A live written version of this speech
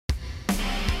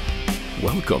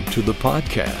Welcome to the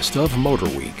podcast of Motor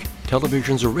Week,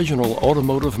 television's original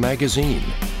automotive magazine.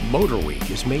 Motor Week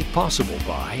is made possible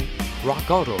by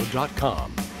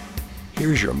rockauto.com.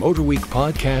 Here's your Motor Week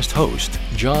podcast host,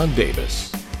 John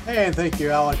Davis. And thank you,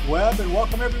 Alec Webb, and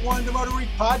welcome everyone to Motor Week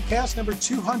podcast number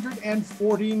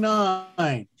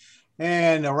 249.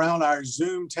 And around our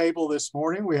Zoom table this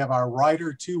morning, we have our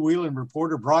writer, two-wheeling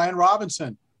reporter, Brian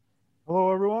Robinson.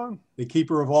 Hello, everyone. The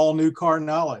keeper of all new car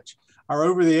knowledge. Our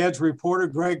over-the-edge reporter,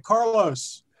 Greg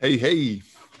Carlos. Hey.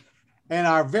 And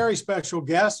our very special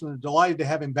guest, we're delighted to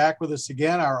have him back with us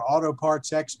again, our auto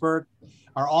parts expert,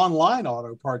 our online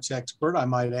auto parts expert, I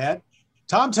might add,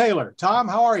 Tom Taylor. Tom,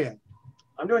 how are you?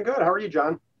 I'm doing good. How are you,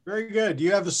 John? Very good. Do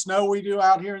you have the snow we do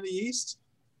out here in the East?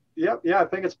 Yep. Yeah, I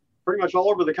think it's pretty much all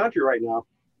over the country right now.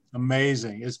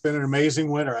 Amazing. It's been an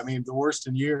amazing winter. I mean, the worst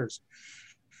in years.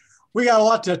 We got a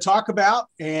lot to talk about.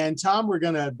 And Tom, we're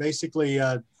going to basically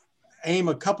aim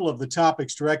a couple of the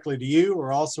topics directly to you.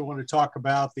 We're also going to talk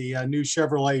about the new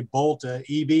Chevrolet Bolt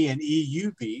EV and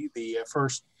EUV, the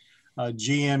first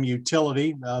GM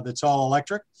utility that's all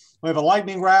electric. We have a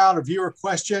lightning round, a viewer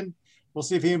question. We'll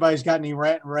see if anybody's got any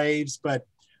rant and raves. But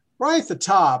right at the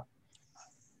top,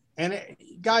 and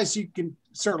guys, you can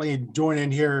certainly join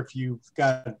in here if you've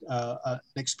got an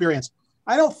experience.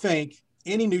 I don't think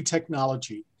any new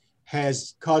technology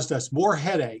has caused us more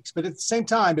headaches, but at the same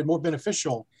time been more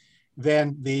beneficial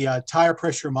than the tire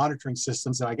pressure monitoring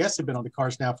systems that I guess have been on the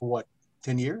cars now for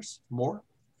 10 years more.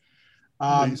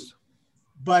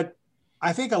 But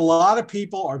I think a lot of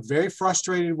people are very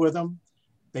frustrated with them.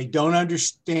 They don't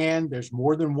understand there's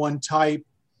more than one type.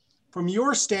 From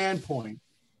your standpoint,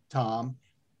 Tom,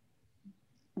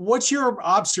 what's your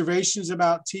observations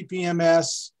about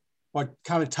TPMS? What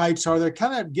kind of types are there?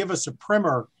 Kind of give us a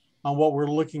primer on what we're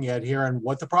looking at here and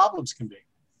what the problems can be.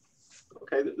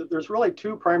 Okay, there's really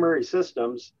two primary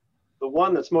systems. The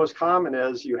one that's most common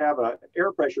is you have an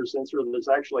air pressure sensor that's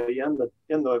actually in the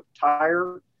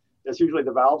tire. It's usually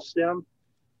the valve stem,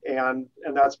 and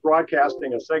that's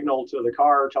broadcasting a signal to the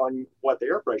car telling you what the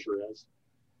air pressure is.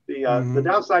 The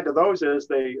downside to those is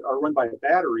they are run by a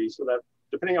battery, so that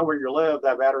depending on where you live,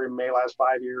 that battery may last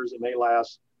 5 years, it may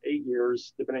last 8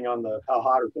 years, depending on how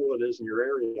hot or cold it is in your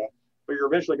area. But you're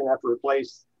eventually going to have to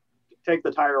take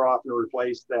the tire off and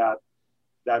replace that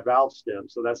valve stem.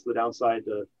 So that's the downside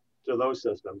to those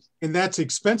systems. And that's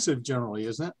expensive generally,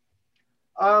 isn't it?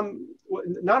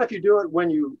 Not if you do it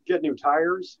when you get new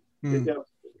tires. The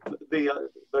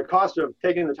cost of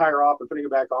taking the tire off and putting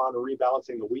it back on or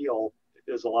rebalancing the wheel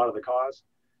is a lot of the cost.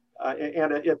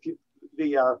 And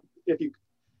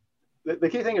the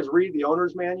key thing is read the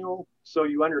owner's manual so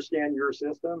you understand your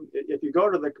system. If you go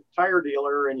to the tire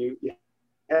dealer and you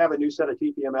have a new set of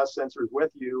TPMS sensors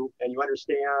with you and you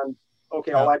understand,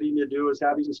 okay, all I need to do is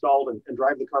have these installed and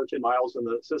drive the car 10 miles and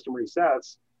the system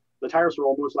resets, the tires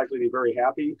will most likely be very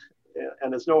happy.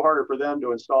 And it's no harder for them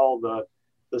to install the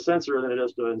sensor than it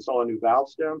is to install a new valve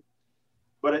stem.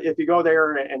 But if you go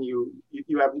there and you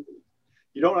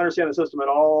don't understand the system at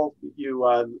all,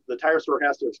 the tire store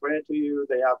has to explain it to you.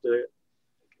 They have to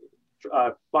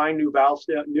find new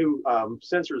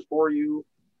sensors for you,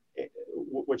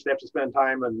 which they have to spend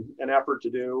time and effort to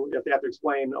do. If they have to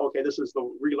explain, okay, this is the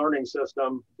relearning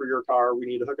system for your car, we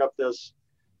need to hook up this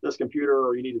computer,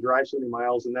 or you need to drive so many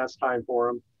miles, and that's time for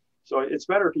them. So it's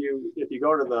better if you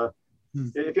go to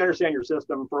if you understand your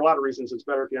system. For a lot of reasons, it's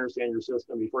better if you understand your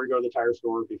system before you go to the tire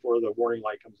store, before the warning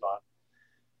light comes on.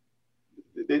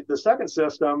 The second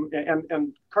system,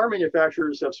 and car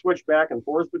manufacturers have switched back and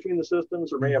forth between the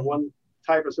systems, or may have one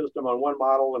type of system on one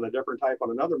model and a different type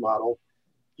on another model,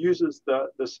 uses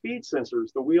the speed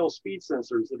sensors, the wheel speed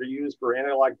sensors that are used for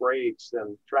anti-lock brakes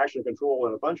and traction control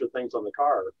and a bunch of things on the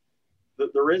car.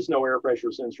 There is no air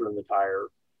pressure sensor in the tire,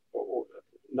 or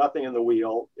nothing in the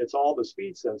wheel. It's all the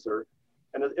speed sensor.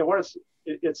 And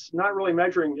it's not really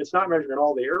measuring, it's not measuring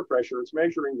all the air pressure, it's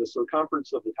measuring the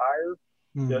circumference of the tire.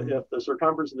 If the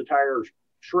circumference of the tire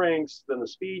shrinks, then the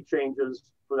speed changes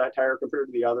for that tire compared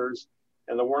to the others.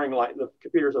 And the warning light, the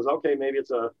computer says, okay, maybe it's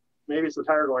the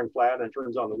tire going flat, and it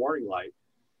turns on the warning light.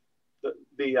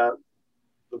 The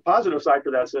positive side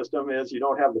for that system is you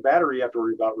don't have the battery you have to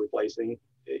worry about replacing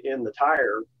in the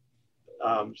tire.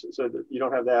 So that you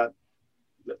don't have that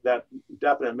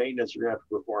definite maintenance you're going to have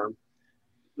to perform.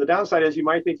 The downside is you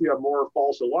might think you have more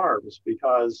false alarms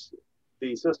because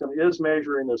the system is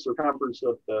measuring the circumference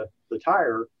of the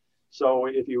tire. So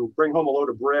if you bring home a load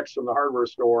of bricks from the hardware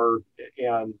store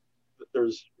and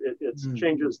it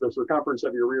changes the circumference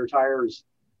of your rear tires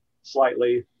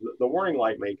slightly, the warning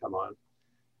light may come on.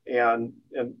 And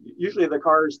usually the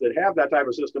cars that have that type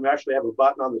of system actually have a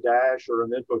button on the dash or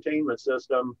an infotainment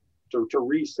system to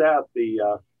reset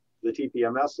the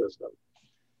TPMS system.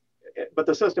 But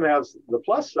the system has the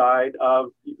plus side of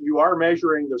you are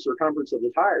measuring the circumference of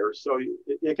the tires. So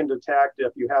it can detect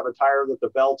if you have a tire that the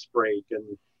belts break,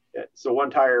 and so one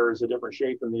tire is a different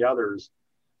shape than the others.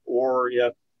 Or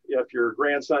if your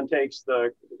grandson takes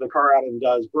the car out and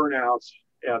does burnouts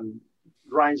and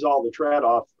grinds all the tread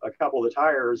off a couple of the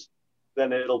tires,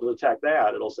 then it'll detect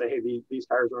that. It'll say, hey, these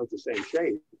tires aren't the same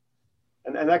shape.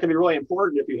 And that can be really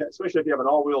important, especially if you have an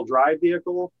all-wheel drive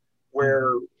vehicle,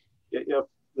 where if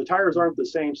the tires aren't the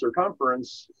same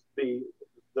circumference, the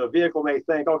vehicle may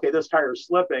think, okay, this tire is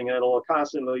slipping, and it'll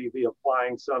constantly be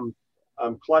applying some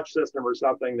clutch system or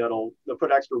something that'll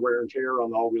put extra wear and tear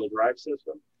on the all-wheel drive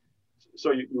system.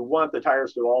 So you want the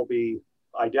tires to all be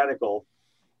identical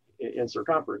in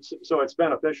circumference. So it's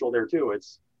beneficial there too.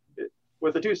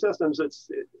 With the two systems,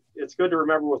 it's good to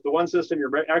remember with the one system,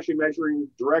 you're actually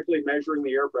directly measuring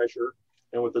the air pressure.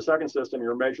 And with the second system,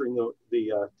 you're measuring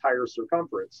the tire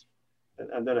circumference.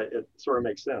 And then it sort of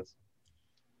makes sense.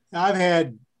 I've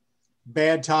had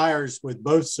bad tires with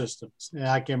both systems.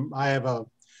 And I have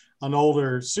an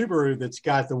older Subaru that's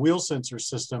got the wheel sensor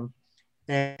system,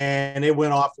 and it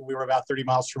went off when we were about 30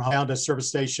 miles from home. I found a service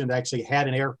station that actually had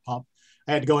an air pump.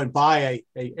 I had to go and buy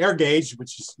a air gauge,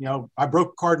 which is, I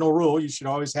broke cardinal rule. You should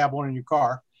always have one in your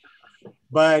car.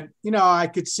 But, I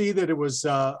could see that it was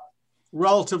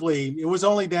it was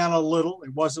only down a little.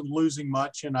 It wasn't losing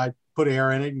much. And I put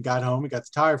air in it and got home and got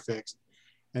the tire fixed.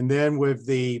 And then with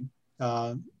the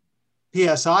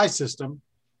PSI system,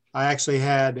 I actually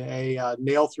had a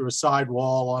nail through a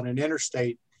sidewall on an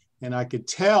interstate. And I could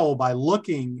tell by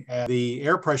looking at the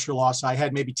air pressure loss, I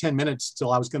had maybe 10 minutes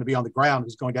till I was going to be on the ground. It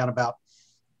was going down about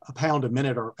a pound a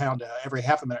minute or a pound every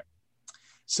half a minute.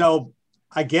 So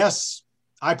I guess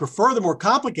I prefer the more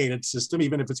complicated system,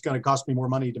 even if it's going to cost me more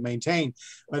money to maintain.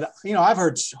 But, I've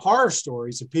heard horror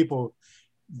stories of people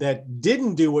that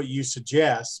didn't do what you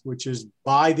suggest, which is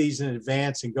buy these in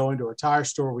advance and go into a tire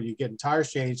store where you get tires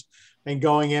changed and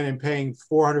going in and paying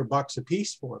 $400 a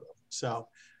piece for them. So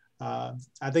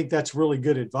I think that's really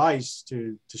good advice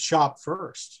to shop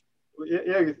first.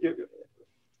 Yeah,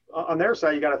 on their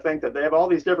side, you got to think that they have all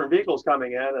these different vehicles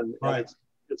coming in, and, right. and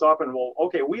it's often, well,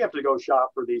 okay, we have to go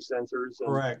shop for these sensors. And,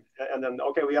 correct. And then,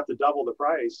 okay, we have to double the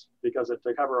price to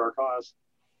cover our costs.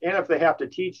 And if they have to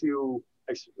teach you,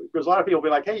 because a lot of people will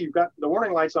be like, hey, you've got the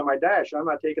warning lights on my dash. I'm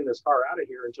not taking this car out of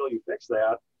here until you fix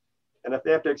that. And if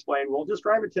they have to explain, well, just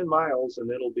drive it 10 miles and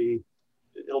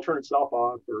it'll turn itself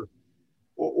off,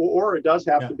 or it does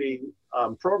have to be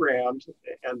programmed,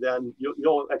 and then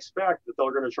you'll expect that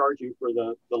they're going to charge you for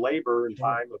the labor and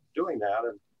time of doing that.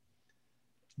 And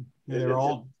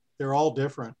they're all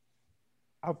different.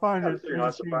 I find it. You're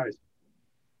not surprised.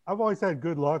 I've always had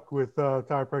good luck with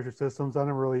tire pressure systems. I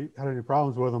never really had any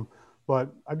problems with them,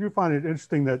 but I do find it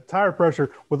interesting that tire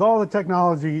pressure, with all the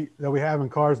technology that we have in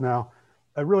cars now,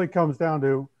 it really comes down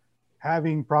to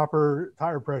having proper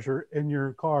tire pressure in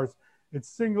your cars.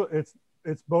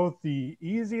 It's both the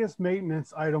easiest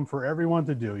maintenance item for everyone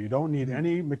to do. You don't need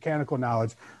any mechanical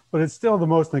knowledge, but it's still the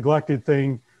most neglected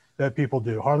thing that people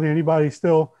do. Hardly anybody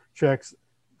still checks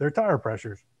their tire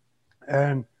pressures.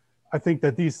 And I think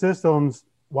that these systems,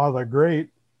 while they're great,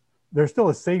 they're still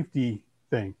a safety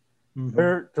thing. Mm-hmm.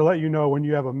 They're to let you know when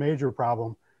you have a major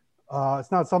problem.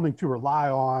 It's not something to rely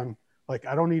on. Like,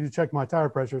 I don't need to check my tire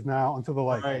pressures now until the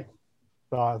light. Right.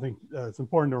 So I think it's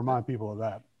important to remind people of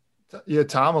that. Yeah,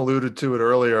 Tom alluded to it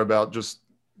earlier about just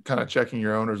kind of checking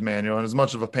your owner's manual, and as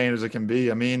much of a pain as it can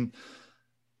be. I mean,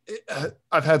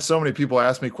 I've had so many people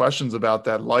ask me questions about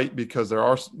that light, because there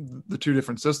are the two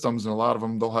different systems, and a lot of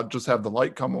them, they'll just have the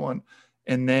light come on.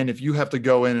 And then if you have to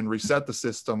go in and reset the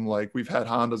system, like we've had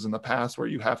Hondas in the past where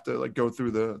you have to like go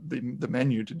through the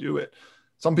menu to do it.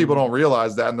 Some people don't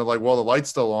realize that, and they're like, well, the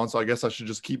light's still on, so I guess I should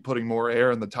just keep putting more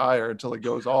air in the tire until it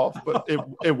goes off. But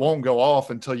it won't go off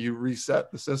until you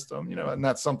reset the system, and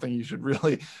that's something you should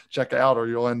really check out, or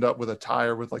you'll end up with a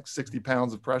tire with like 60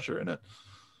 pounds of pressure in it.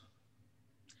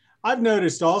 I've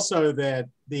noticed also that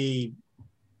the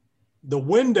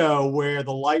window where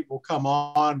the light will come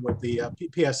on with the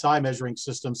PSI measuring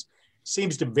systems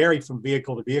seems to vary from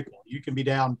vehicle to vehicle. You can be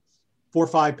down 4 or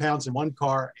 5 pounds in one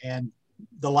car and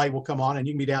the light will come on, and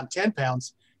you can be down 10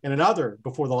 pounds in another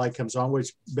before the light comes on,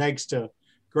 which begs to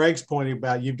Greg's point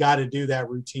about you've got to do that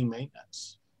routine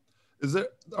maintenance.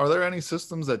 Are there any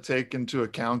systems that take into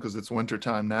account, because it's winter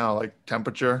time now, like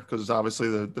temperature? Because obviously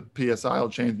the PSI will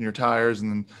change in your tires,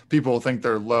 and then people will think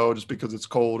they're low just because it's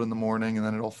cold in the morning, and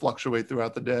then it'll fluctuate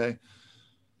throughout the day.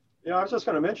 Yeah, I was just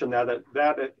going to mention no,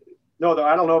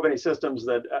 I don't know of any systems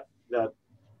that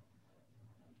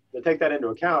take that into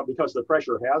account because the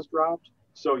pressure has dropped.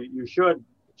 So you should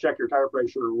check your tire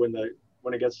pressure when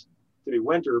it gets to be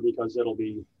winter, because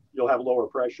you'll have lower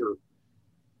pressure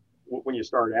when you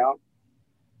start out,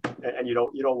 and you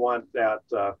don't want that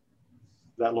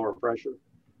lower pressure.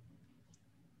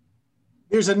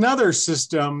 There's another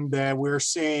system that we're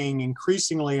seeing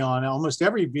increasingly on almost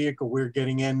every vehicle we're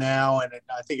getting in now, and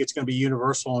I think it's going to be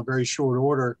universal in very short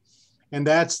order, and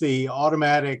that's the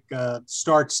automatic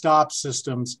start-stop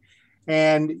systems.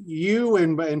 And you,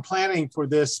 in planning for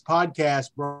this podcast,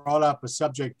 brought up a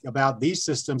subject about these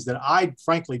systems that I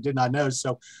frankly did not know.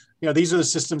 So, these are the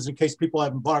systems, in case people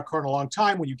haven't bought a car in a long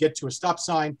time, when you get to a stop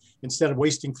sign, instead of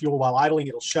wasting fuel while idling,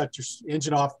 it'll shut your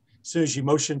engine off as soon as you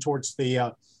motion towards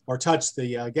the or touch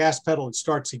the gas pedal. It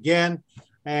starts again.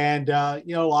 And, a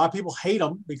lot of people hate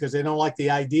them because they don't like the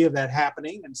idea of that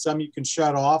happening. And some you can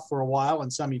shut off for a while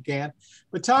and some you can't.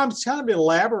 But Tom, kind of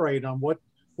elaborate on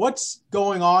what's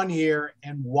going on here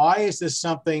and why is this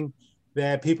something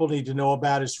that people need to know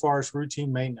about as far as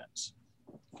routine maintenance?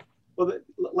 Well,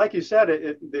 like you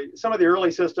said, some of the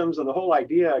early systems and the whole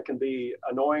idea can be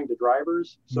annoying to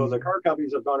drivers. So the car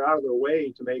companies have gone out of their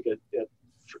way to make it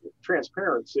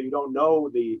transparent, so you don't know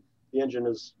the engine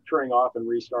is turning off and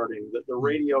restarting. The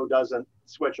radio doesn't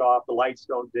switch off, the lights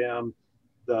don't dim,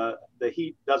 the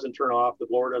heat doesn't turn off, the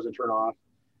blower doesn't turn off.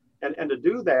 And to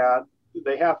do that,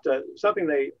 they have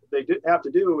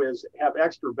to do is have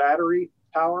extra battery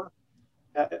power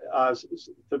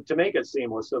to make it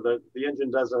seamless, so that the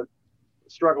engine doesn't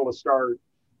struggle to start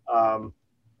or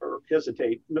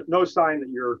hesitate. No sign that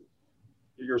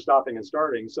you're stopping and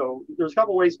starting. So there's a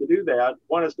couple ways to do that.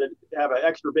 One is to have an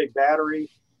extra big battery.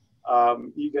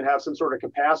 You can have some sort of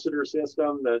capacitor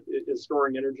system that is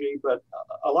storing energy, but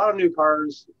a lot of new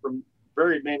cars from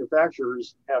varied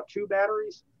manufacturers have two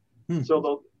batteries.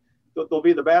 So they'll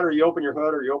be the battery, you open your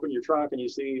hood or you open your trunk and you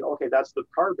see, okay, that's the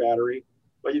car battery.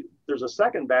 But there's a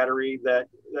second battery that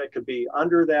could be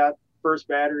under that first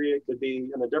battery. It could be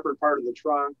in a different part of the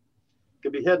trunk. It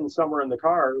could be hidden somewhere in the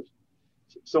car.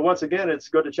 So once again, it's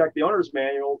good to check the owner's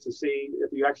manual to see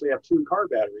if you actually have two car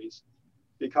batteries,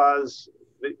 because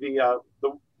the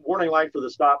warning light for the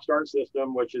stop-start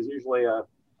system, which is usually a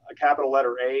capital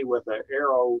letter A with an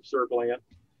arrow circling it,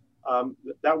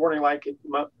 that warning light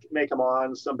may come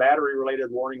on. Some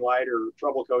battery-related warning light or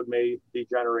trouble code may be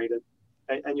generated,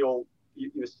 and you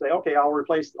say, okay, I'll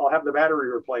have the battery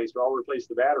replaced, or I'll replace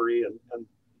the battery, and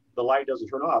the light doesn't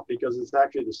turn off because it's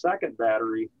actually the second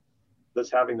battery that's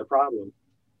having the problem.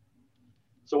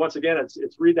 So once again, it's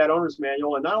read that owner's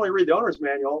manual, and not only read the owner's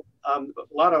manual. A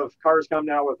lot of cars come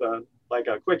now with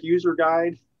a quick user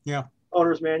guide,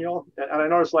 owner's manual. And I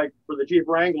noticed, like for the Jeep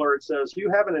Wrangler, it says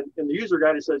in the user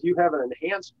guide, it says you have an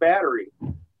enhanced battery.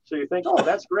 So you think, oh,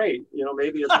 that's great.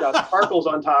 Maybe it's got sparkles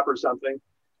on top or something.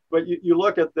 But you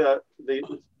look at the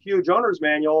huge owner's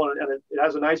manual, and it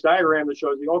has a nice diagram that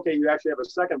shows you, okay, you actually have a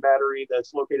second battery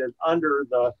that's located under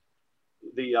the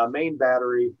main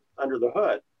battery under the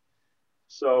hood.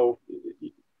 So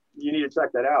you need to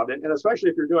check that out. And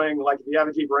especially if you're doing, like if you have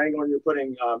a Jeep Wrangler and you're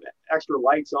putting extra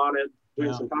lights on it,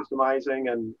 doing some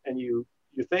customizing, and you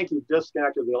think you've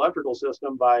disconnected the electrical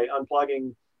system by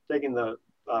taking the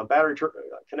battery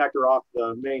connector off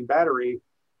the main battery,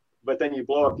 but then you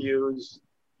blow a fuse,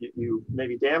 you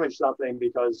maybe damage something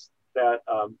because that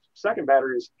second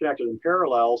battery is connected in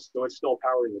parallel, so it's still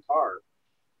powering the car.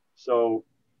 So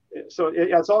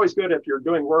it's always good if you're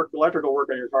doing electrical work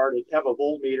on your car, to have a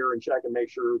voltmeter and check and make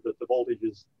sure that the voltage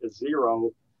is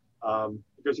zero,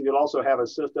 because you could also have a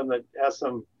system that has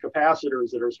some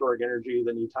capacitors that are storing energy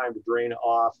that need time to drain it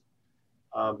off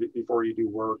before you do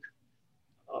work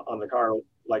on the car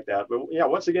like that. But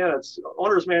once again, it's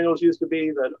owner's manuals used to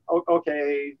be that,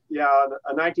 okay,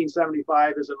 a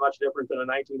 1975 isn't much different than a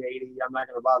 1980. I'm not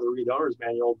going to bother to read the owner's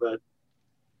manual, but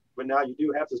now you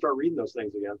do have to start reading those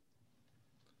things again.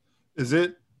 Is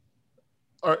it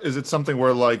something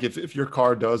where, like, if your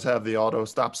car does have the auto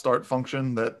stop start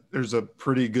function, that there's a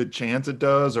pretty good chance it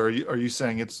does? Or are you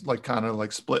saying it's like kind of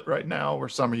like split right now, where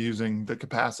some are using the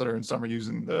capacitor and some are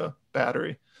using the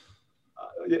battery?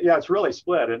 It's really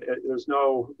split. And there's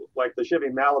no, like the Chevy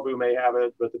Malibu may have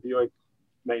it, but the Buick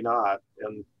may not.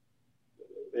 And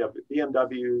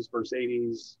BMWs,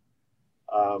 Mercedes,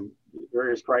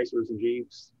 various Chryslers and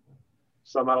Jeeps.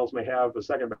 Some models may have a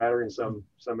second battery and some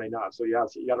may not. So you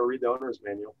got to read the owner's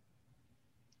manual.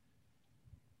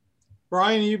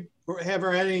 Brian, you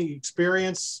ever had any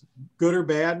experience, good or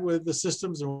bad, with the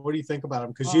systems, and what do you think about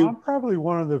them? Because I'm probably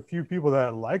one of the few people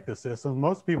that like the systems.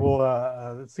 Most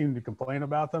people seem to complain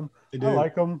about them. They do. I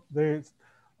like them. They,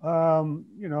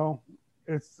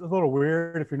 it's a little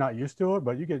weird if you're not used to it,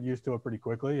 but you get used to it pretty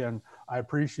quickly. And I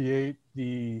appreciate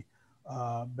the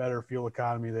better fuel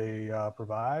economy they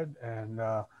provide. And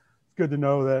it's good to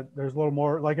know that there's a little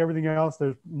more, like everything else,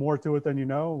 there's more to it than you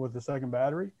know with the second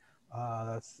battery.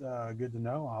 That's good to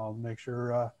know. I'll make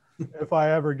sure if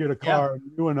I ever get a car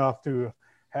new enough to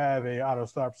have a auto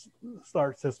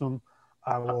start system,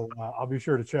 I'll be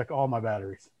sure to check all my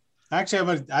batteries.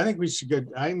 Actually, I think we should go.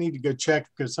 I need to go check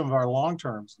because some of our long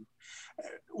terms.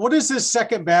 What does this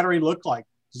second battery look like?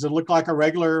 Does it look like a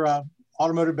regular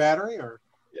automotive battery, or?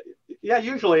 Yeah,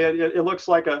 usually it looks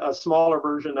like a smaller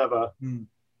version of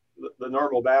the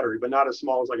normal battery, but not as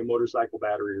small as like a motorcycle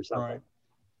battery or something. Right.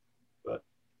 But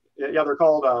yeah, they're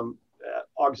called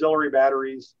auxiliary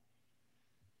batteries.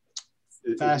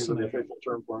 Fascinating. Is the official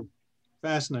term for them.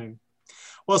 Fascinating.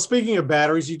 Well, speaking of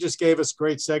batteries, you just gave us a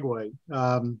great segue.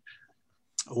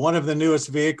 One of the newest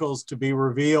vehicles to be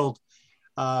revealed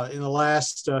in the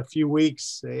last few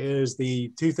weeks is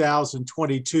the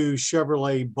 2022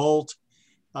 Chevrolet Bolt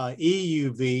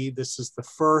EUV. This is the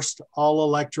first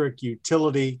all-electric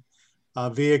utility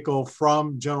vehicle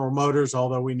from General Motors,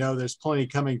 although we know there's plenty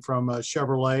coming from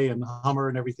Chevrolet and Hummer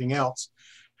and everything else.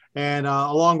 And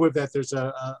along with that, there's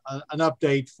an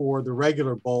update for the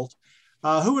regular Bolt.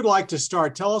 Who would like to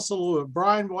start? Tell us a little bit.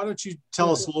 Brian, why don't you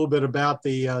tell us a little bit about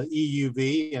the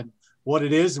EUV and what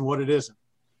it is and what it isn't?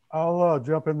 I'll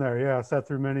jump in there. Yeah, I sat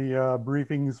through many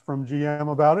briefings from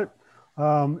GM about it.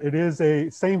 It is a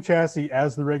same chassis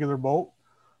as the regular Bolt,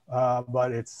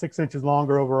 but it's 6 inches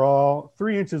longer overall,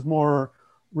 3 inches more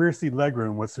rear seat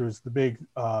legroom, which is the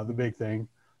big thing.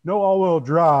 No all-wheel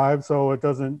drive, so it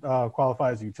doesn't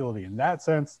qualify as a utility in that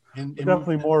sense.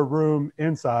 Definitely more room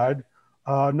inside.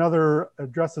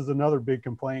 Addresses another big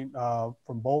complaint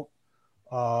from Bolt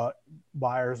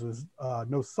buyers is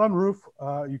no sunroof.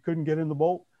 You couldn't get in the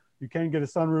Bolt. You can get a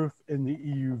sunroof in the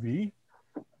EUV,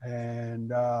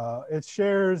 and it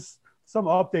shares some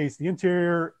updates. The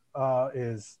interior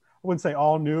is, I wouldn't say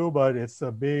all new, but it's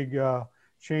a big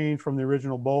change from the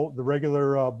original Bolt. The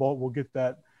regular Bolt will get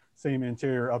that same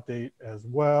interior update as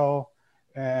well.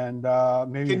 And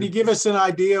maybe can you give us an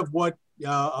idea of what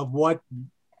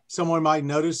someone might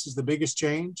notice is the biggest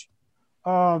change?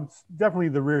 Definitely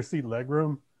the rear seat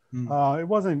legroom. It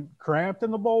wasn't cramped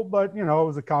in the Bolt, but it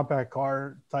was a compact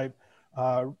car type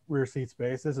rear seat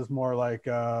space. This is more like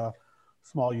a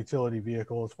small utility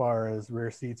vehicle as far as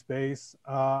rear seat space.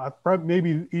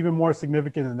 Maybe even more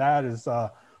significant than that is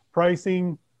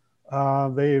pricing.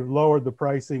 They've lowered the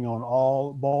pricing on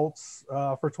all Bolts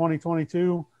for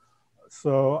 2022.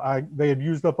 So they had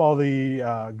used up all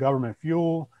the government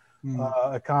fuel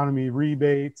economy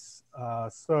rebates.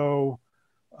 So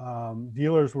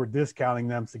dealers were discounting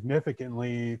them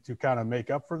significantly to kind of make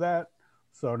up for that.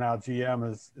 So now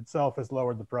GM itself has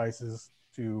lowered the prices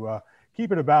to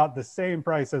keep it about the same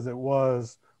price as it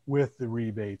was with the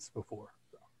rebates before.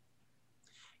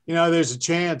 There's a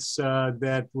chance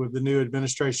that with the new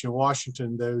administration in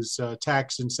Washington, those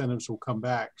tax incentives will come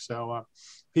back. So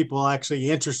people actually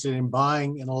interested in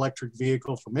buying an electric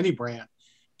vehicle from any brand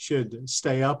should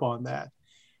stay up on that.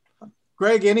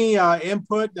 Greg, any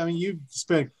input? I mean, you've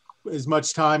spent as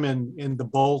much time in the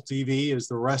Bolt EV as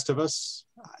the rest of us.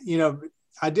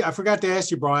 I forgot to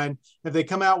ask you, Brian, have they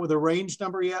come out with a range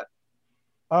number yet?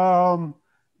 The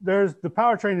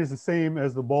powertrain is the same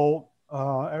as the Bolt.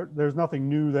 There's nothing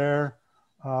new there,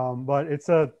 but it's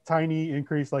a tiny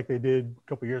increase like they did a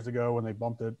couple years ago when they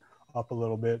bumped it up a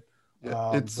little bit.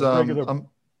 It's regular.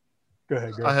 Go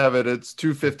ahead. I have it. It's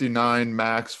 259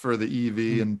 max for the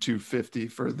EV and 250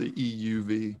 for the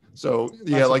EUV. So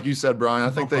yeah, like you said, Brian, I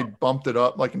think they bumped it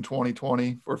up like in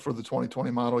 2020 for the 2020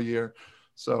 model year.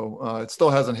 So it still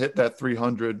hasn't hit that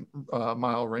 300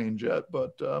 mile range yet,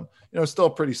 but it's still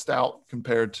pretty stout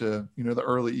compared to the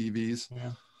early EVs.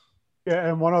 Yeah,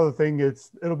 and one other thing,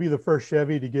 it'll be the first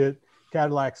Chevy to get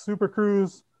Cadillac Super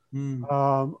Cruise,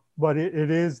 but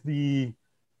it is the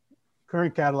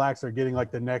current Cadillacs are getting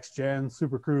like the next gen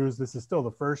Super Cruise. This is still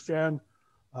the first gen,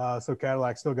 so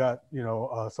Cadillac still got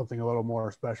something a little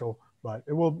more special, but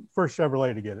it will first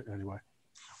Chevrolet to get it anyway.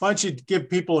 Why don't you give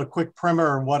people a quick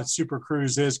primer on what a Super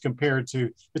Cruise is compared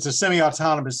to, it's a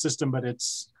semi-autonomous system, but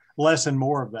it's less and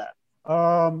more of that.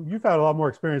 You've had a lot more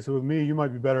experience with me. You might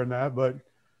be better than that, but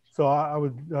so I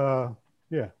would, why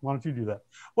don't you do that?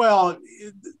 Well,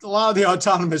 a lot of the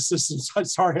autonomous systems,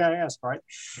 sorry I asked, right?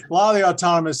 A lot of the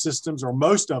autonomous systems, or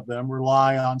most of them,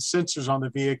 rely on sensors on the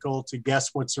vehicle to guess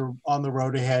what's on the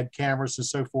road ahead, cameras and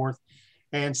so forth.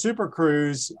 And Super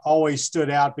Cruise always stood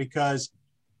out because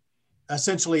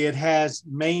essentially it has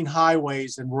main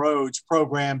highways and roads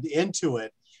programmed into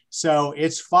it. So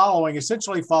it's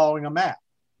essentially following a map.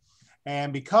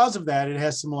 And because of that, it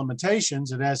has some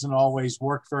limitations. It hasn't always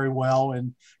worked very well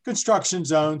in construction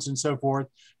zones and so forth.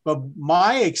 But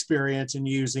my experience in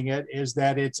using it is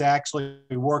that it's actually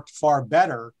worked far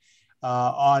better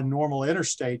on normal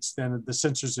interstates than the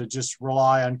sensors that just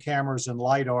rely on cameras and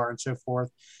LiDAR and so forth,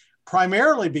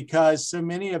 primarily because so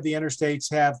many of the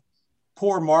interstates have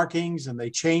poor markings and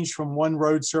they change from one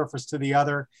road surface to the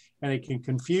other, and it can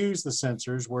confuse the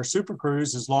sensors. Where Super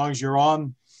Cruise, as long as you're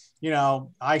on,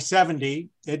 I-70,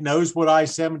 it knows what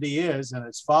I-70 is and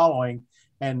it's following.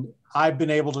 And I've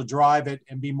been able to drive it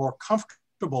and be more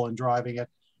comfortable in driving it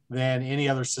than any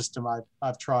other system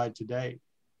I've tried to date.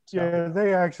 So. Yeah,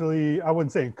 they actually, I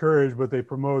wouldn't say encourage, but they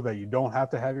promote that you don't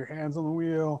have to have your hands on the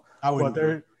wheel.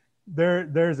 But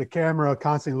there's a camera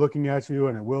constantly looking at you,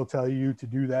 and it will tell you to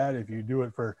do that if you do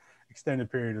it for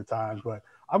extended period of time. But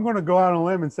I'm going to go out on a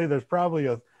limb and say there's probably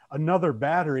another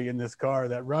battery in this car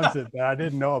that runs it that I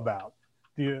didn't know about.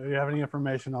 Do you have any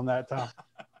information on that, Tom?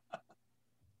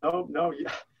 No.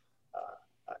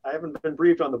 I haven't been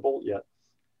briefed on the Bolt yet.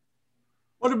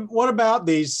 What about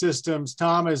these systems,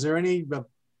 Tom? Is there any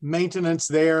maintenance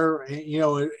there?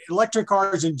 Electric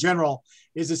cars in general,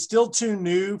 is it still too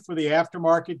new for the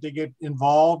aftermarket to get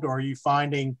involved? Or are you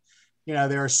finding,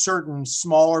 there are certain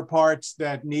smaller parts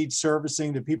that need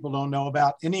servicing that people don't know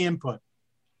about? Any input?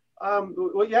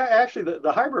 Well, yeah, actually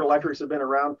the hybrid electrics have been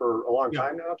around for a long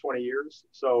time now, 20 years.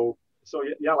 So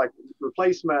yeah, like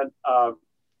replacement,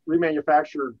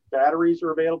 remanufactured batteries are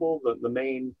available. The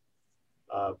main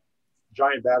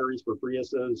giant batteries for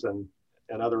Priuses and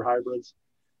other hybrids.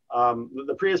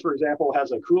 The Prius, for example,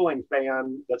 has a cooling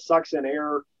fan that sucks in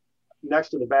air next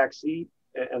to the back seat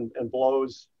and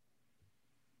blows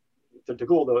to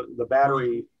cool the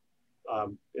battery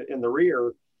in the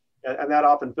rear, and that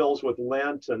often fills with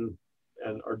lint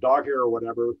or dog hair or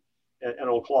whatever, and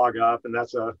it'll clog up. And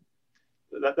that's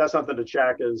something to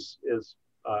check is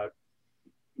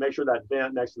make sure that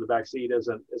vent next to the back seat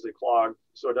isn't clogged,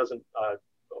 so it doesn't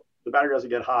the battery doesn't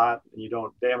get hot and you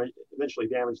don't eventually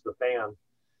damage the fan.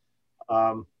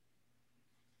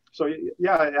 So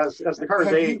yeah, as the cars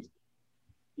age,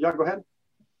 yeah, go ahead.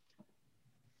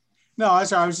 No, I'm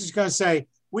sorry. I was just going to say,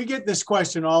 we get this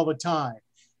question all the time.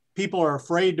 People are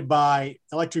afraid to buy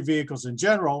electric vehicles in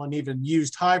general and even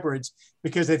used hybrids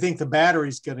because they think the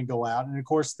battery's going to go out. And of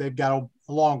course, they've got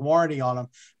a long warranty on them.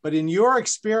 But in your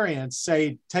experience,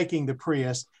 say, taking the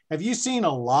Prius, have you seen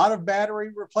a lot of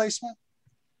battery replacement?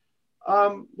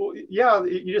 Well, yeah,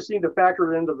 you just need to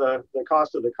factor it into the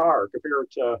cost of the car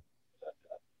compared to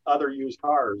other used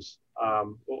cars.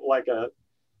 Like a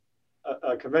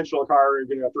conventional car, you're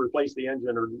going to have to replace the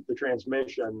engine or the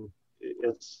transmission.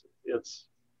 It's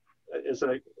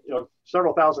a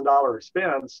several $1,000s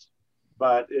expense,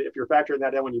 but if you're factoring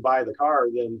that in when you buy the car,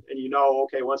 then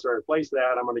okay, once I replace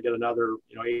that, I'm going to get another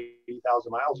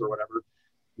 80,000 miles or whatever.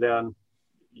 Then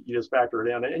you just factor it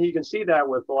in, and you can see that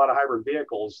with a lot of hybrid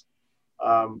vehicles.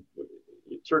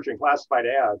 Searching classified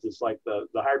ads, it's like the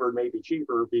hybrid may be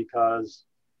cheaper because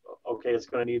it's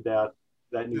going to need that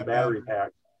new battery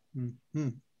pack. Mm-hmm.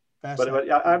 But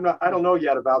I don't know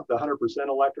yet about the 100%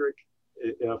 electric.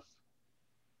 If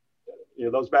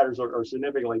those batteries are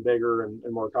significantly bigger and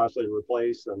more costly to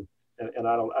replace, and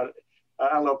I don't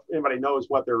know if anybody knows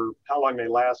how long they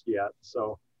last yet.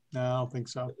 So no, I don't think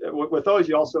so. With those,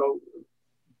 you also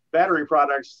battery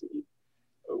products.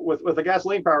 With a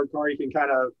gasoline powered car, you can kind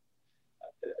of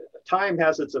time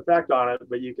has its effect on it,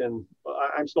 but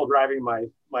I'm still driving my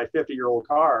 50-year-old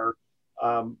car.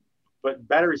 But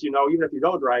batteries, even if you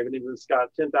don't drive it, even if it's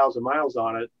got 10,000 miles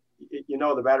on it,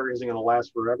 the battery isn't going to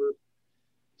last forever.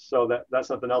 So that's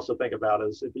something else to think about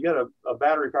is if you get a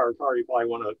battery powered car, you probably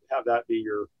want to have that be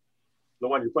the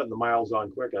one you're putting the miles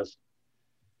on quickest.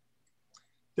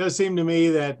 It does seem to me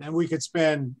that, and we could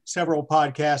spend several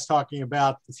podcasts talking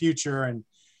about the future and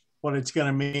what it's going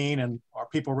to mean, and are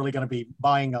people really going to be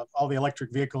buying all the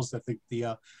electric vehicles that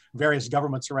the various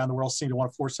governments around the world seem to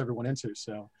want to force everyone into.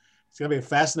 So it's going to be a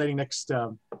fascinating next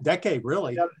decade,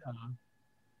 really. Yep.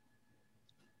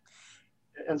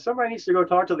 And somebody needs to go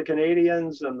talk to the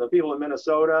Canadians and the people in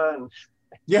Minnesota, and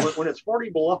when it's 40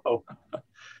 below,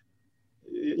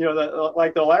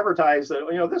 like they'll advertise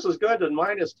that, this is good and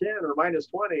minus 10 or minus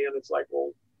 20. And it's like,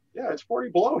 well, yeah, it's 40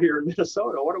 below here in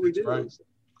Minnesota. What do we do? Right.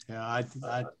 Yeah,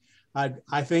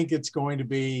 I think it's going to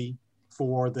be,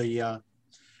 for the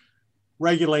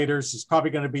regulators, it's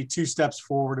probably going to be 2 steps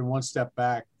forward and 1 step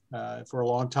back for a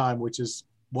long time, which is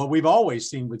what we've always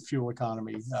seen with fuel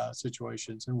economy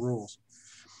situations and rules.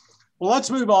 Well,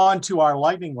 let's move on to our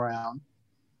lightning round.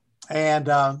 And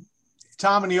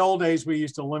Tom, in the old days, we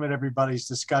used to limit everybody's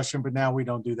discussion, but now we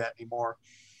don't do that anymore.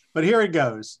 But here it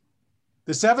goes.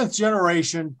 The seventh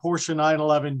generation Porsche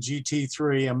 911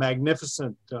 GT3, a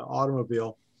magnificent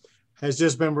automobile, has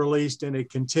just been released, and it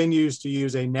continues to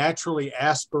use a naturally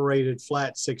aspirated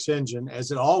flat six engine,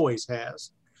 as it always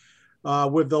has.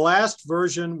 With the last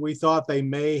version, we thought they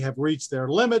may have reached their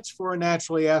limits for a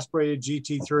naturally aspirated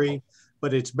GT3,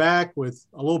 but it's back with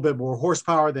a little bit more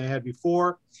horsepower than it had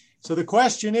before. So the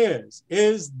question is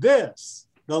this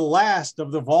the last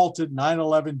of the vaulted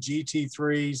 911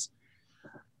 GT3s?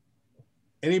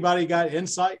 Anybody got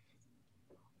insight?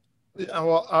 Yeah,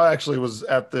 well, I actually was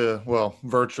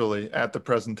virtually at the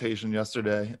presentation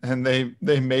yesterday, and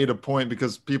they made a point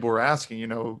because people were asking,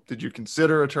 did you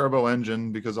consider a turbo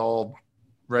engine, because all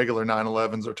regular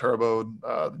 911s are turboed.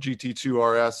 The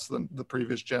GT2 RS, the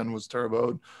previous gen, was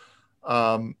turboed.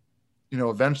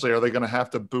 Eventually, are they going to have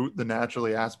to boot the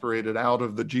naturally aspirated out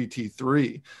of the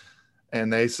GT3?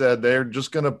 And they said they're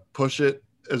just going to push it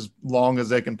as long as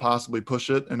they can possibly push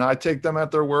it. And I take them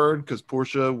at their word, because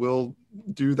Porsche will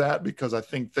do that, because I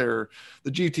think the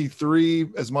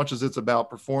GT3, as much as it's about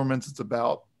performance, it's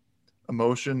about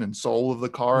emotion and soul of the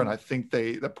car. And I think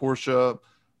that Porsche,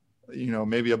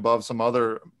 maybe above some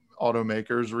other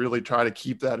automakers, really try to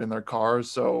keep that in their cars.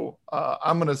 So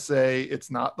I'm going to say it's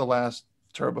not the last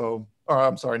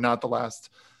not the last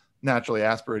naturally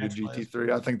aspirated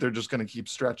GT3. I think they're just going to keep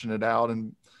stretching it out.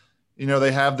 And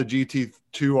they have the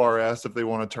GT2 RS if they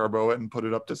want to turbo it and put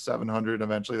it up to 700.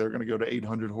 Eventually, they're going to go to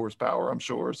 800 horsepower, I'm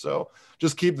sure. So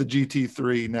just keep the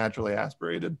GT3 naturally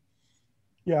aspirated.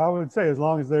 Yeah, I would say as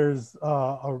long as there's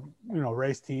a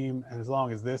race team, and as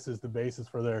long as this is the basis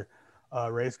for their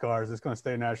race cars, it's going to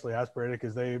stay naturally aspirated,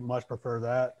 because they much prefer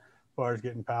that as far as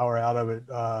getting power out of it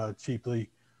cheaply,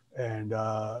 and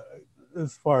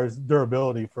as far as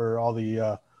durability for all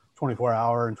the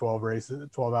 24-hour and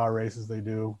 12-hour races they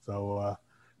do. So,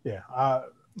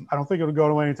 I don't think it'll go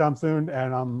away anytime soon,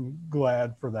 and I'm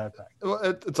glad for that fact. Well,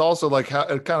 it's also like how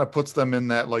it kind of puts them in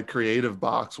that like creative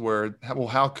box where,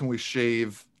 how can we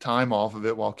shave time off of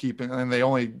it while keeping, and they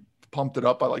only pumped it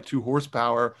up by like 2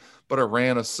 horsepower, but it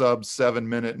ran a sub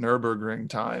 7-minute Nürburgring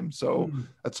time. So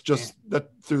that's just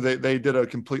they did a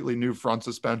completely new front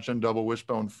suspension, double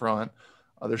wishbone front.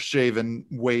 They're shaving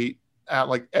weight at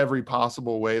like every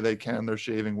possible way they can. They're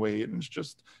shaving weight, and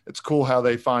it's cool how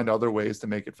they find other ways to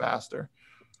make it faster.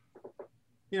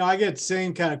 I get the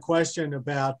same kind of question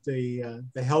about the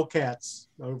Hellcats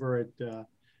over at,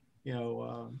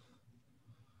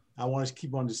 I want to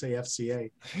keep wanting to say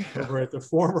FCA, over at the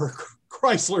former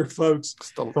Chrysler folks.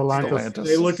 Stellantis.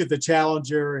 They look at the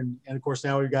Challenger, and of course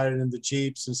now we've got it in the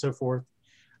Jeeps and so forth.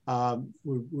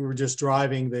 We were just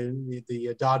driving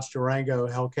the Dodge Durango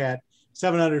Hellcat,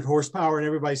 700 horsepower, and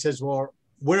everybody says, well,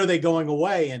 when are they going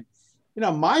away? And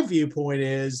my viewpoint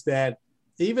is that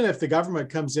even if the government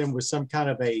comes in with some kind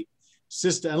of a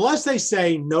system, unless they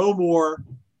say no more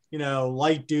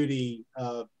light duty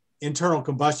internal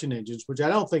combustion engines, which I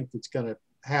don't think that's going to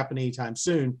happen anytime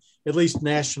soon, at least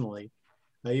nationally,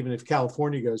 even if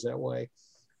California goes that way.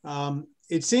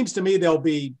 It seems to me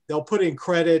they'll put in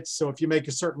credits. So if you make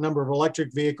a certain number of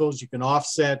electric vehicles, you can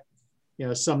offset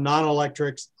some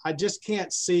non-electrics. I just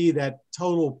can't see that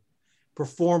total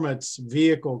performance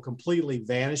vehicle completely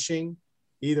vanishing,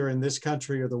 either in this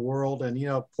country or the world. And,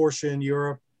 Porsche in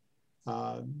Europe,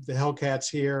 the Hellcats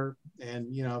here,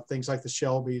 and, things like the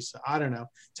Shelbys. I don't know.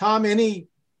 Tom,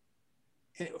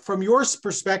 from your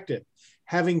perspective,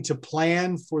 having to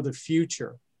plan for the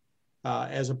future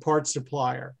as a parts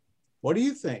supplier, what do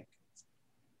you think?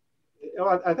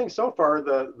 I think so far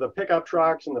the pickup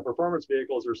trucks and the performance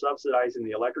vehicles are subsidizing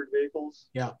the electric vehicles.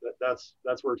 Yeah,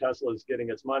 that's where Tesla is getting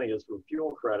its money, is from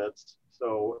fuel credits.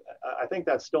 So I think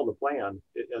that's still the plan.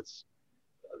 It's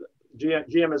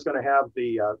GM is going to have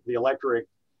the electric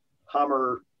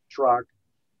Hummer truck.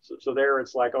 So there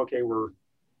it's like, okay, we're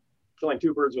killing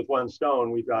 2 birds with 1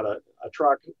 stone. We've got a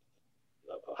truck,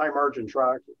 a high margin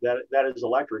truck that is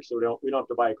electric, so we don't have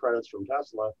to buy credits from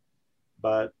Tesla.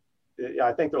 But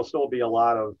I think there'll still be a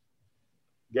lot of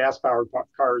gas-powered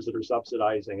cars that are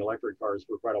subsidizing electric cars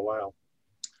for quite a while.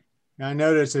 I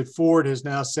noticed that Ford has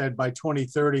now said by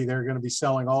 2030 they're going to be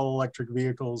selling all electric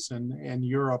vehicles in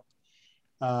Europe.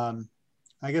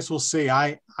 I guess we'll see.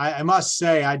 I must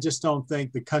say, I just don't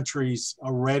think the countries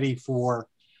are ready for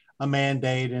a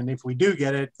mandate. And if we do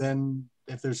get it, then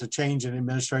if there's a change in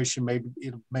administration, maybe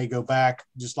it may go back,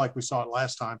 just like we saw it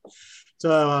last time.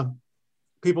 So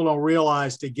people don't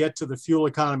realize, to get to the fuel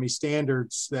economy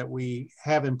standards that we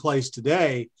have in place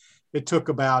today, it took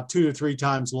about 2 to 3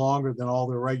 times longer than all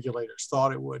the regulators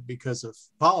thought it would, because of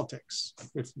politics,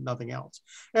 if nothing else.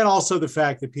 And also the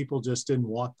fact that people just didn't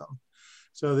want them.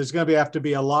 So there's going to have to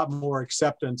be a lot more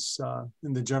acceptance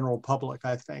in the general public,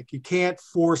 I think. You can't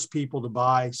force people to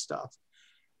buy stuff.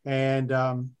 And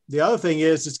the other thing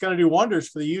is it's going to do wonders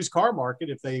for the used car market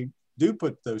if they do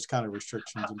put those kind of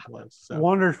restrictions in place. So.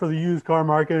 Wonders for the used car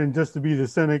market. And just to be the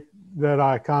cynic that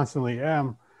I constantly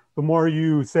am, the more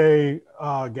you say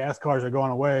gas cars are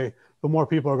going away, the more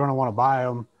people are going to want to buy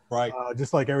them. Right.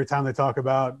 Just like every time they talk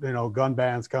about, gun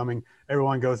bans coming,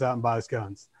 everyone goes out and buys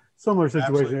guns. Similar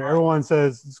situation. Right. Everyone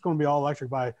says it's going to be all electric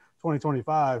by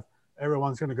 2025.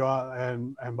 Everyone's going to go out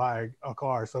and buy a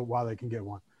car so while they can get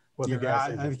one.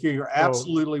 I think you're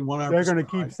absolutely 100%. They're going to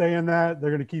keep saying that.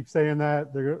 They're going to keep saying that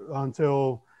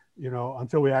until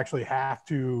we actually have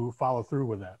to follow through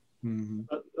with that. Mm-hmm.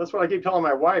 That's what I keep telling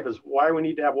my wife is why we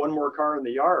need to have one more car in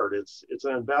the yard. It's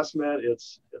an investment.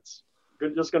 It's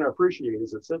just going to appreciate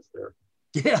as it sits there.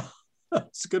 Yeah,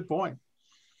 that's a good point.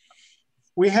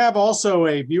 We have also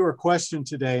a viewer question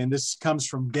today, and this comes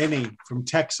from Denny from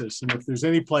Texas. And if there's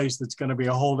any place that's going to be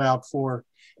a holdout for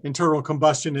internal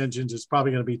combustion engines, it's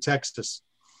probably going to be Texas.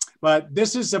 But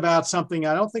this is about something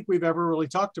I don't think we've ever really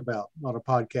talked about on a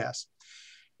podcast.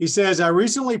 He says, I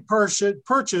recently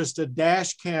purchased a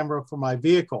dash camera for my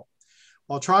vehicle.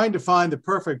 While trying to find the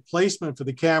perfect placement for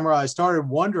the camera, I started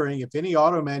wondering if any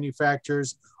auto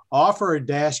manufacturers offer a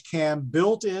dash cam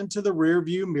built into the rear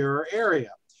view mirror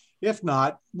area. If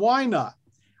not, why not?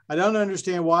 I don't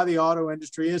understand why the auto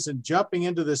industry isn't jumping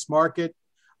into this market.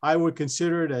 I would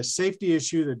consider it a safety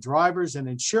issue that drivers and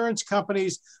insurance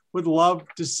companies would love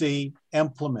to see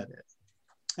implemented.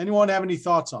 Anyone have any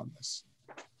thoughts on this?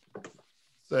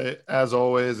 As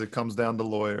always, it comes down to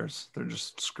lawyers. They're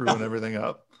just screwing everything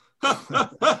up.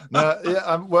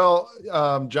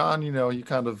 John, you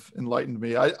kind of enlightened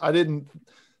me.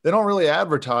 They don't really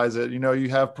advertise it. You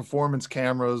have performance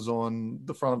cameras on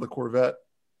the front of the Corvette.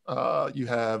 You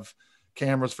have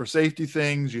cameras for safety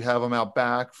things. You have them out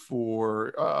back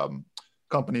for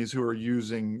companies who are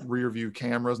using rear view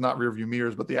cameras, not rear view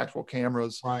mirrors, but the actual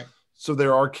cameras. Right. So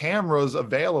there are cameras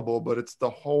available, but it's the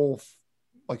whole,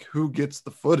 who gets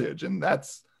the footage. And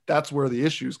that's where the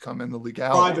issues come in, the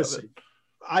legality privacy. of it.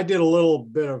 I did a little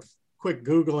bit of quick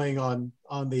Googling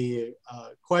on the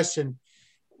question.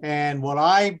 And what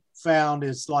I found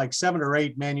is 7 or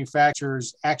 8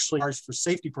 manufacturers actually charge for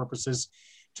safety purposes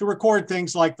to record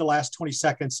things like the last 20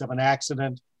 seconds of an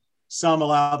accident. Some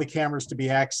allow the cameras to be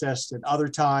accessed at other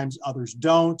times, others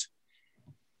don't.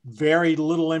 Very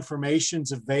little information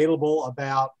is available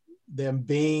about them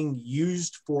being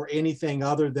used for anything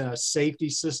other than a safety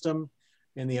system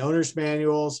in the owner's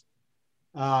manuals.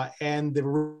 And the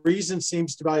reason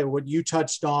seems to be what you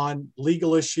touched on,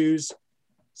 legal issues.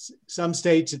 Some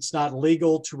states it's not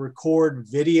legal to record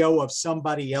video of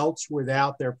somebody else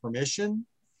without their permission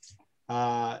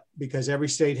because every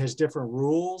state has different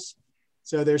rules.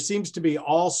 So there seems to be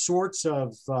all sorts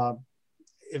of,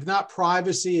 if not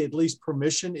privacy, at least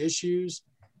permission issues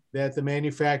that the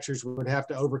manufacturers would have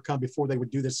to overcome before they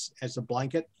would do this as a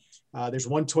blanket. There's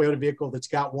one Toyota vehicle that's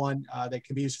got one that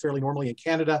can be used fairly normally in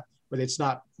Canada, but it's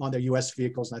not on their US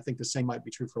vehicles. And I think the same might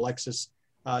be true for Lexus.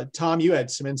 Tom, you had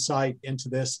some insight into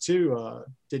this too,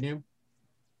 didn't you?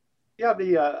 Yeah,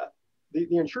 the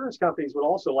insurance companies would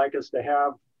also like us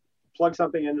to plug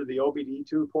something into the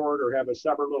OBD2 port or have a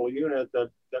separate little unit that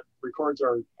records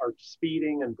our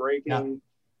speeding and braking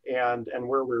and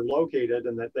where we're located,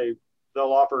 and that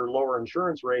they'll offer lower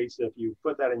insurance rates if you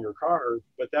put that in your car.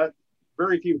 But that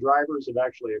very few drivers have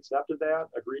actually accepted that,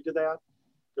 agreed to that,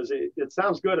 because it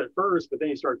sounds good at first, but then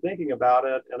you start thinking about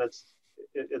it, and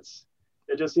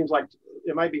it just seems like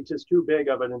it might be just too big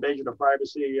of an invasion of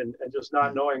privacy, and just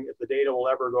not knowing if the data will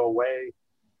ever go away.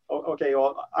 Okay,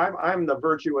 well, I'm the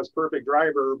virtuous, perfect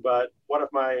driver, but what if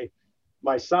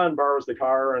my son borrows the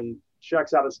car and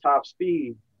checks out its top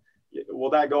speed? Will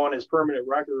that go on his permanent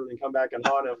record and come back and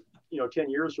haunt him, 10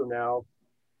 years from now?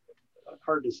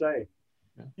 Hard to say.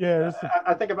 Yeah,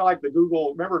 I think about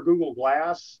remember Google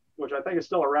Glass, which I think is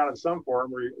still around in some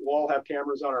form, where we'll all have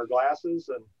cameras on our glasses,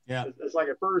 and it's like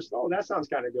at first, that sounds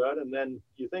kind of good, and then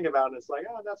you think about it, and it's like,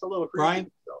 that's a little creepy.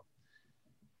 Brian? So.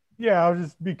 Yeah, I'll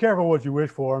just be careful what you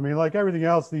wish for. I mean, like everything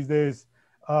else these days,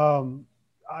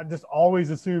 I just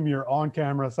always assume you're on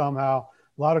camera somehow.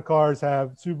 A lot of cars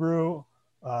have Subaru,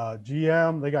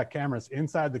 GM, they got cameras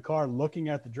inside the car looking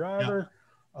at the driver.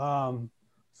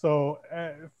 So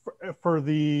for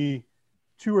the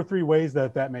 2 or 3 ways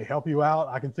that may help you out,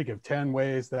 I can think of 10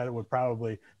 ways that it would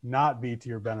probably not be to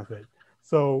your benefit.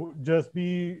 So just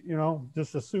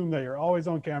just assume that you're always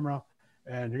on camera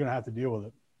and you're going to have to deal with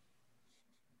it.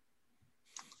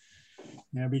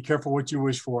 Yeah, be careful what you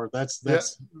wish for. That's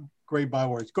great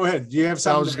bywords. Go ahead. Do you have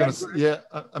something? I was just going to say,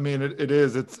 yeah, I mean, it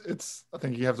is. It's, I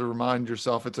think you have to remind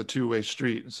yourself it's a two-way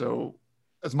street. So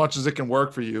as much as it can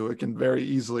work for you, it can very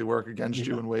easily work against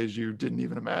you in ways you didn't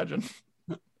even imagine.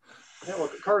 Yeah, well,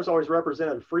 cars always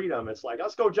represented freedom. It's like,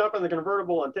 let's go jump in the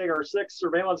convertible and take our 6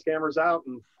 surveillance cameras out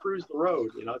and cruise the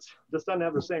road. You know, it just doesn't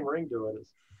have the same ring to it.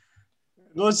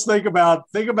 Let's think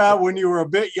about when you were a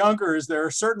bit younger. Is there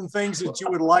certain things that you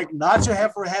would like not to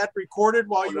have had recorded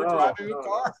while you were driving a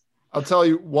car? I'll tell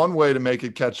you one way to make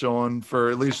it catch on for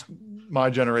at least my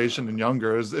generation and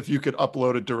younger is if you could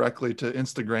upload it directly to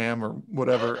Instagram or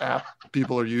whatever app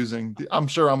people are using. I'm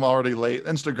sure I'm already late.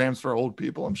 Instagram's for old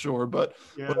people, I'm sure, but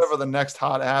whatever the next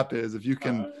hot app is, if you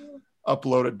can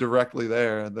upload it directly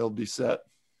there, they'll be set.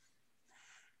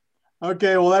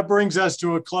 Okay, well, that brings us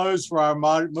to a close for our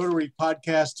Motor Week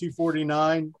Podcast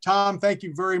 249. Tom, thank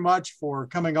you very much for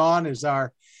coming on as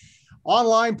our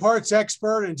online parts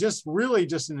expert and just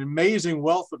an amazing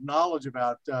wealth of knowledge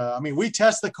about, we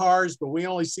test the cars, but we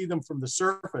only see them from the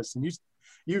surface. And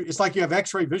it's like you have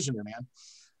x-ray vision there, man.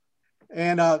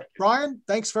 And Brian,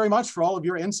 thanks very much for all of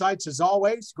your insights as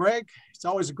always. Greg, it's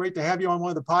always great to have you on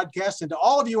one of the podcasts. And to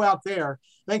all of you out there,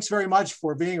 thanks very much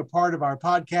for being a part of our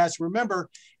podcast. Remember,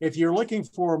 if you're looking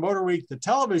for Motor Week, the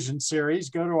television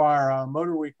series, go to our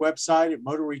Motor Week website at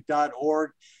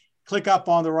motorweek.org. Click up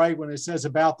on the right when it says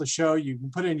about the show. You can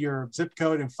put in your zip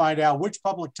code and find out which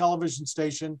public television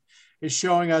station is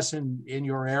showing us in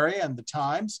your area and the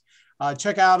times.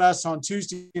 Check out us on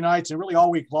Tuesday nights and really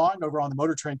all week long over on the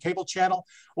Motor Trend cable channel,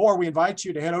 or we invite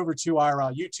you to head over to our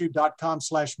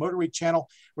youtube.com/MotorWeek channel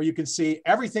where you can see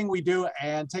everything we do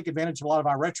and take advantage of a lot of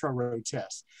our retro road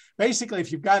tests. Basically,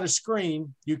 if you've got a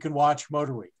screen, you can watch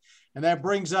Motor Week. And that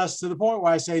brings us to the point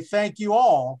where I say thank you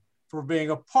all for being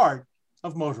a part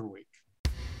of Motor Week.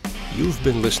 You've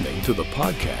been listening to the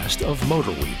podcast of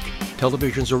Motor Week,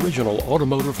 television's original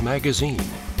automotive magazine.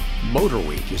 Motor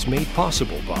Week is made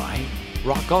possible by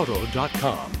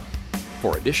RockAuto.com.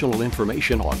 For additional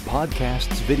information on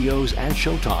podcasts, videos, and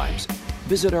showtimes,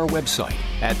 visit our website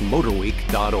at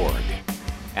motorweek.org.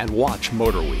 And watch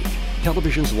Motor Week,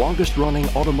 television's longest-running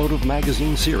automotive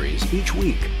magazine series each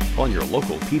week on your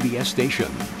local PBS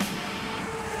station.